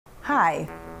Hi,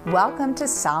 welcome to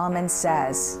Solomon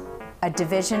Says, a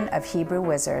division of Hebrew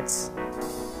Wizards.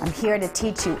 I'm here to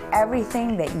teach you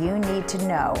everything that you need to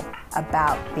know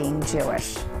about being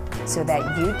Jewish so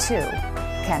that you too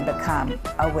can become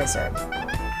a wizard.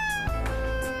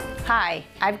 Hi,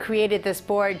 I've created this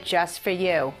board just for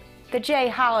you. The J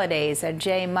holidays and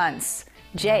J months,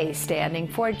 J standing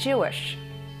for Jewish.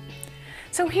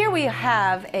 So here we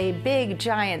have a big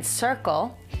giant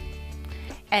circle,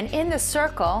 and in the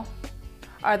circle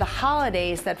are the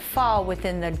holidays that fall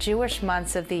within the Jewish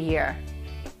months of the year.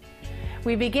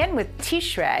 We begin with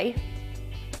Tishrei,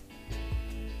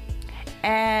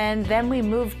 and then we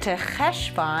move to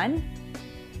Cheshvan.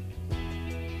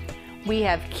 We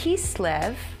have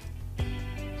Kislev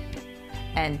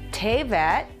and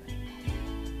Tevet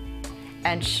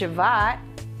and Shevat,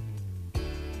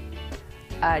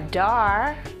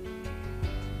 Adar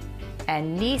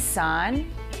and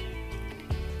Nisan,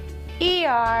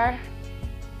 Iyar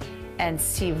and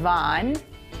Sivan,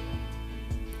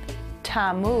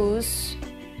 Tammuz,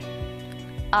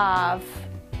 Av,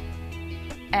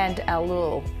 and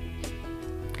Elul.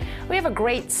 We have a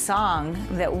great song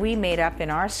that we made up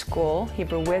in our school,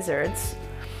 Hebrew Wizards,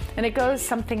 and it goes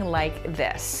something like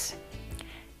this.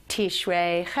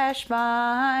 Tishrei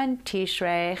Cheshvan,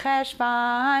 Tishrei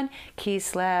Cheshvan,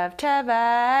 Kislev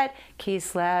Tevet,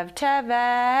 Kislev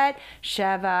Tevet,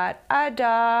 Shevat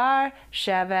Adar,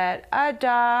 Shevat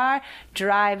Adar,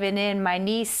 driving in my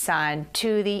Nisan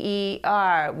to the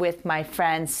ER with my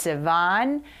friends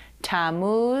Sivan,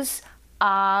 Tammuz,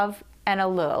 Av, and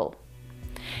Elul.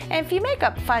 And if you make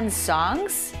up fun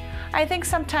songs, I think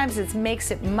sometimes it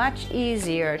makes it much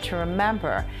easier to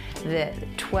remember the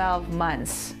 12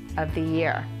 months of the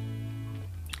year.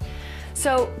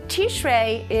 So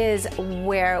Tishrei is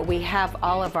where we have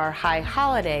all of our high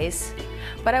holidays,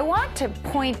 but I want to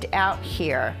point out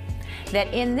here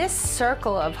that in this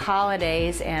circle of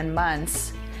holidays and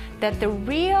months, that the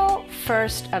real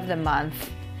first of the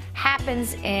month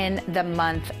happens in the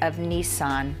month of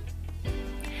Nisan.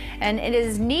 And it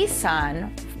is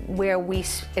Nisan where we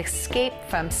escape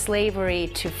from slavery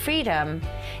to freedom,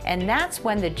 and that's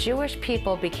when the Jewish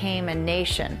people became a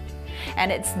nation.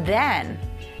 And it's then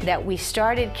that we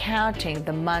started counting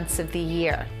the months of the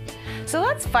year. So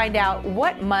let's find out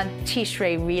what month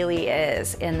Tishrei really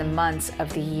is in the months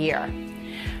of the year.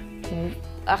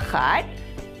 Achat,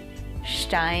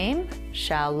 Shtayim,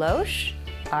 Shalosh,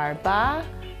 Arba,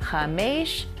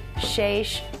 Chamesh,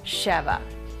 Shesh, Sheva.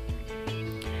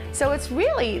 So it's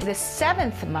really the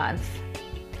seventh month,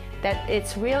 that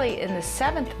it's really in the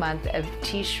seventh month of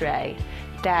Tishrei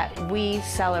that we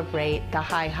celebrate the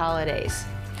high holidays.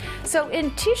 So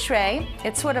in Tishrei,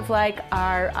 it's sort of like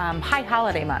our high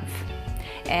holiday month,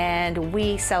 and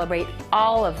we celebrate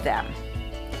all of them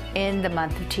in the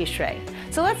month of Tishrei.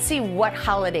 So let's see what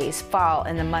holidays fall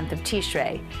in the month of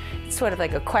Tishrei. It's sort of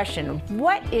like a question.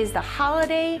 What is the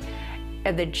holiday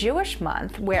of the Jewish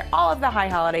month where all of the high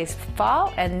holidays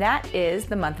fall? And that is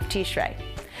the month of Tishrei.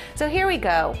 So here we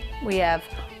go. We have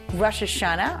Rosh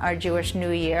Hashanah, our Jewish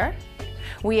New Year.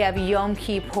 We have Yom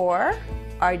Kippur,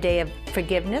 our day of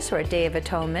forgiveness or a day of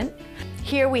atonement.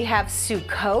 Here we have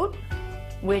Sukkot,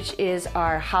 which is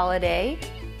our holiday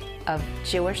of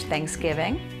Jewish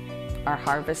Thanksgiving, our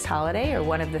harvest holiday, or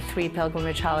one of the 3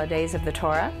 pilgrimage holidays of the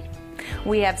Torah.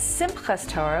 We have Simchas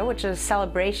Torah, which is a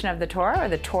celebration of the Torah, or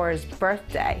the Torah's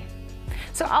birthday.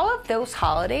 So all of those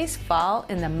holidays fall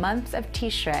in the month of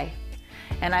Tishrei.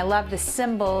 And I love the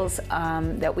symbols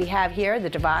that we have here, the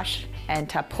Davash and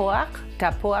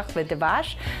Tapuach with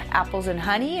Davash, apples and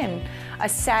honey, and a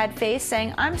sad face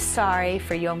saying, I'm sorry,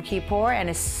 for Yom Kippur, and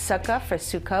a sukkah for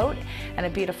Sukkot, and a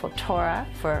beautiful Torah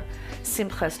for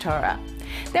Simchas Torah.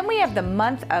 Then we have the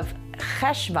month of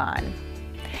Cheshvan.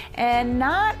 And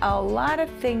not a lot of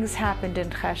things happened in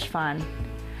Cheshvan,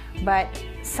 but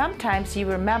sometimes you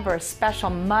remember a special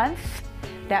month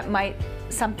that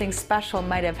something special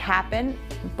might have happened,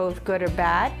 both good or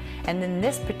bad. And in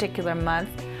this particular month,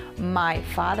 my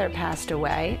father passed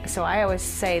away. So I always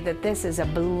say that this is a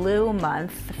blue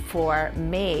month for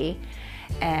me,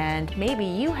 and maybe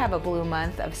you have a blue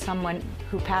month of someone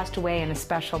who passed away in a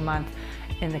special month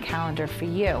in the calendar for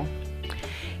you.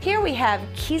 Here we have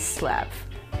Kislev.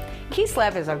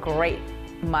 Kislev is a great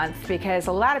month because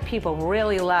a lot of people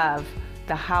really love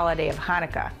the holiday of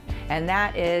Hanukkah, and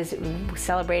that is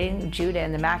celebrating Judah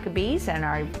and the Maccabees and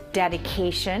our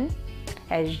dedication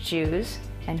as Jews.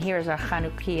 And here's our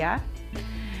Chanukiah.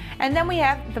 And then we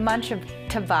have the month of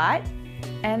Tevat,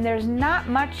 and there's not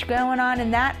much going on in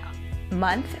that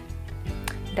month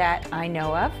that I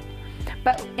know of.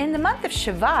 But in the month of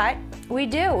Shevat, We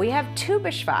do. We have Tu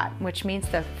B'Shvat, which means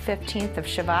the 15th of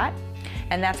Shvat,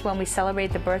 and that's when we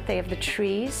celebrate the birthday of the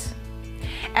trees.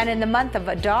 And in the month of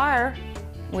Adar,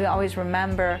 we always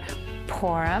remember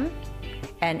Purim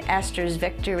and Esther's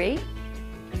victory.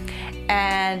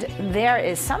 And there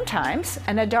is sometimes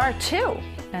an Adar too,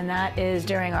 and that is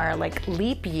during our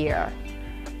leap year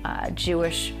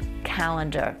Jewish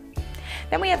calendar.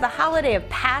 Then we have the holiday of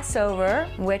Passover,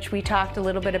 which we talked a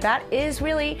little bit about, is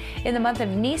really in the month of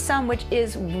Nisan, which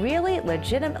is really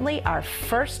legitimately our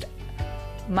first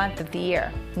month of the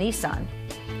year, Nisan,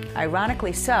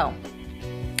 ironically so.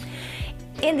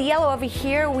 In the yellow over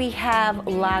here, we have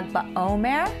Lag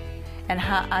BaOmer and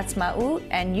Ha'atzmaut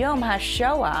and Yom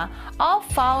HaShoah, all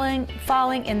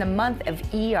falling in the month of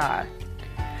Iyar.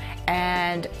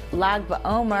 And Lag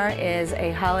BaOmer is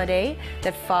a holiday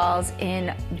that falls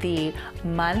in the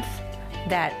month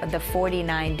the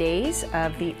 49 days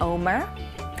of the Omer.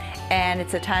 And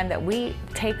it's a time that we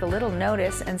take a little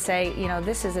notice and say, you know,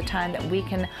 this is a time that we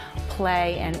can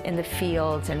play in the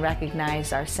fields and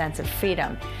recognize our sense of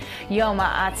freedom. Yom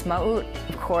HaAtzmaut,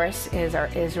 of course, is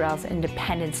Israel's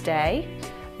Independence Day.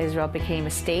 Israel became a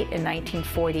state in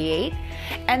 1948.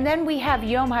 And then we have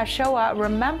Yom HaShoah,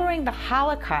 remembering the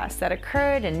Holocaust that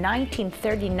occurred in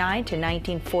 1939 to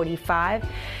 1945,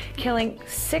 killing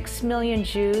 6 million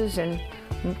Jews and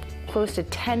close to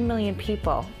 10 million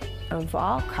people of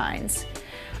all kinds.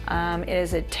 It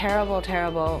is a terrible,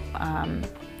 terrible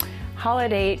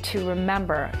holiday to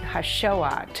remember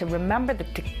HaShoah, to remember the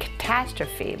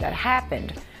catastrophe that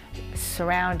happened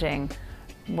surrounding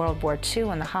World War II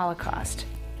and the Holocaust.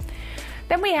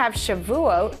 Then we have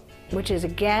Shavuot, which is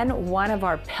again one of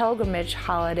our pilgrimage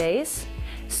holidays.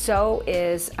 So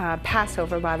is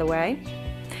Passover, by the way.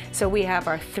 So we have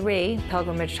our 3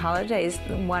 pilgrimage holidays.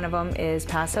 One of them is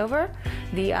Passover,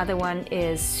 the other one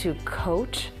is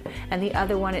Sukkot, and the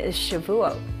other one is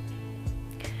Shavuot.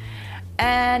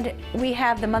 And we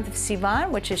have the month of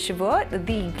Sivan, which is Shavuot,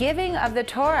 the giving of the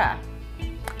Torah.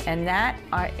 And that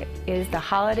is the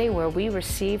holiday where we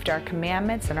received our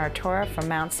commandments and our Torah from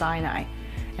Mount Sinai,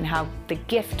 and how the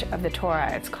gift of the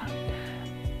Torah, it's called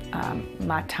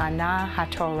Matana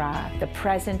HaTorah, the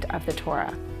present of the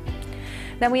Torah.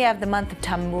 Then we have the month of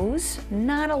Tammuz.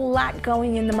 Not a lot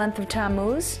going in the month of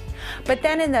Tammuz. But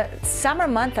then in the summer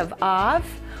month of Av,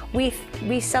 we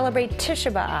celebrate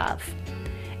Tisha B'Av.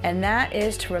 And that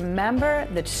is to remember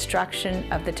the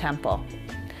destruction of the temple.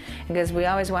 Because we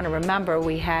always want to remember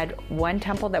we had one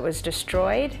temple that was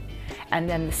destroyed, and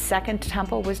then the second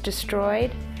temple was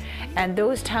destroyed. And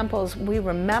those temples we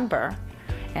remember,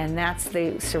 and that's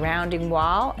the surrounding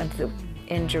wall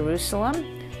in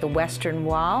Jerusalem, the Western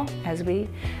Wall, as we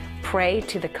pray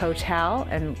to the Kotel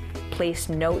and place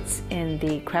notes in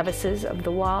the crevices of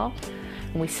the wall.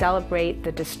 And we celebrate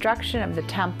the destruction of the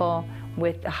temple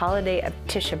with the holiday of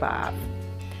Tisha B'Av.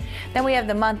 Then we have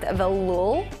the month of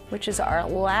Elul, which is our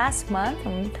last month.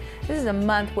 And this is a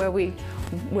month where we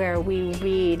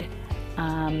read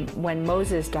when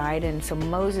Moses died, and so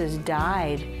Moses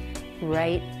died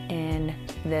right in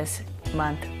this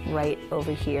month right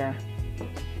over here.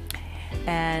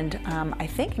 And I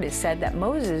think it is said that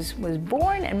Moses was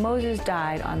born and Moses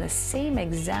died on the same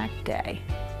exact day.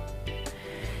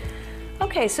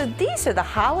 Okay, so these are the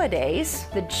holidays,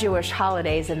 the Jewish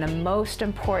holidays, and the most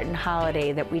important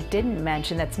holiday that we didn't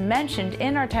mention, that's mentioned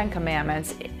in our 10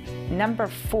 Commandments, number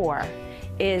 4,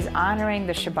 is honoring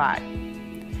the Shabbat.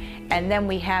 And then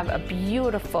we have a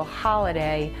beautiful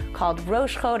holiday called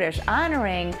Rosh Chodesh,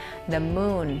 honoring the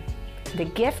moon, the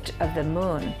gift of the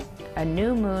moon. A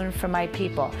New Moon for My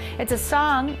People. It's a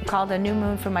song called A New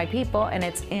Moon for My People, and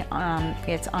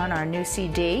it's on our new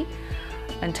CD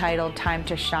entitled Time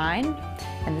to Shine,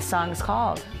 and the song is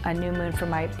called A New Moon for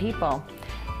My People,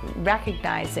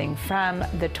 recognizing from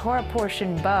the Torah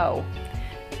portion bow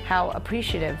how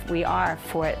appreciative we are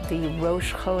for the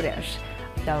Rosh Chodesh,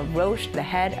 the Rosh, the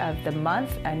head of the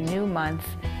month, a new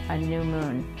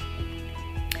moon.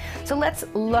 So let's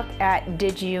look at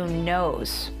Did You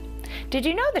Knows. Did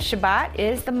you know the Shabbat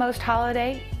is the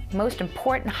most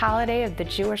important holiday of the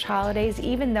Jewish holidays,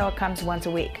 even though it comes once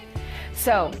a week?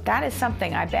 So that is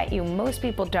something I bet you most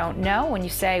people don't know. When you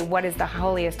say, what is the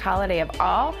holiest holiday of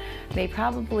all? They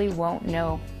probably won't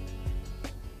know.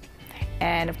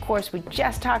 And of course, we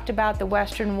just talked about the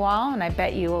Western Wall, and I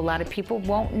bet you a lot of people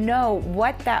won't know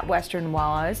what that Western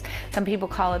Wall is. Some people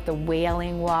call it the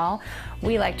Wailing Wall.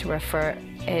 We like to refer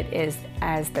it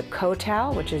as the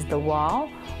Kotel, which is the wall,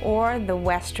 or the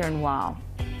Western Wall,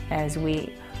 as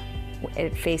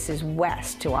it faces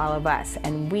west to all of us,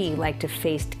 and we like to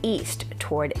face east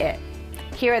toward it.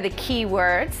 Here are the key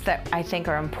words that I think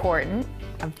are important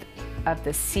of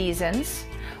the seasons.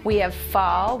 We have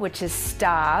fall, which is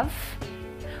Stav.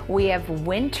 We have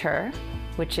winter,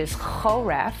 which is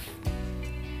Choref.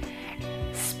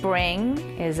 Spring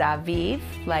is Aviv,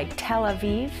 like Tel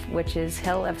Aviv, which is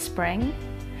Hill of Spring.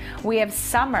 We have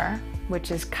summer,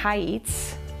 which is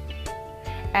Kaitz.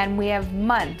 And we have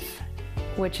month,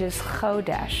 which is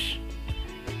Chodesh.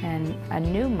 And a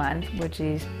new month,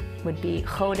 would be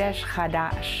Chodesh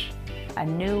Chadash, a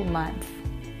new month.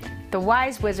 The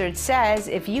Wise Wizard says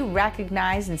if you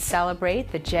recognize and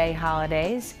celebrate the J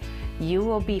holidays, you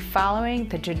will be following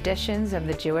the traditions of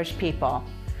the Jewish people.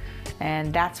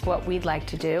 And that's what we'd like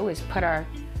to do, is put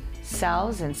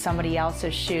ourselves in somebody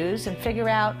else's shoes and figure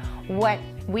out what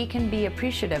we can be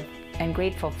appreciative and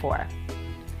grateful for.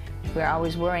 We're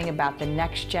always worrying about the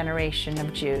next generation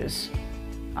of Jews,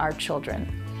 our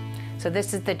children. So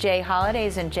this is the J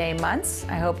holidays and J months.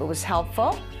 I hope it was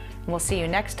helpful. We'll see you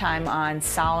next time on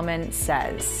Solomon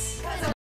Says.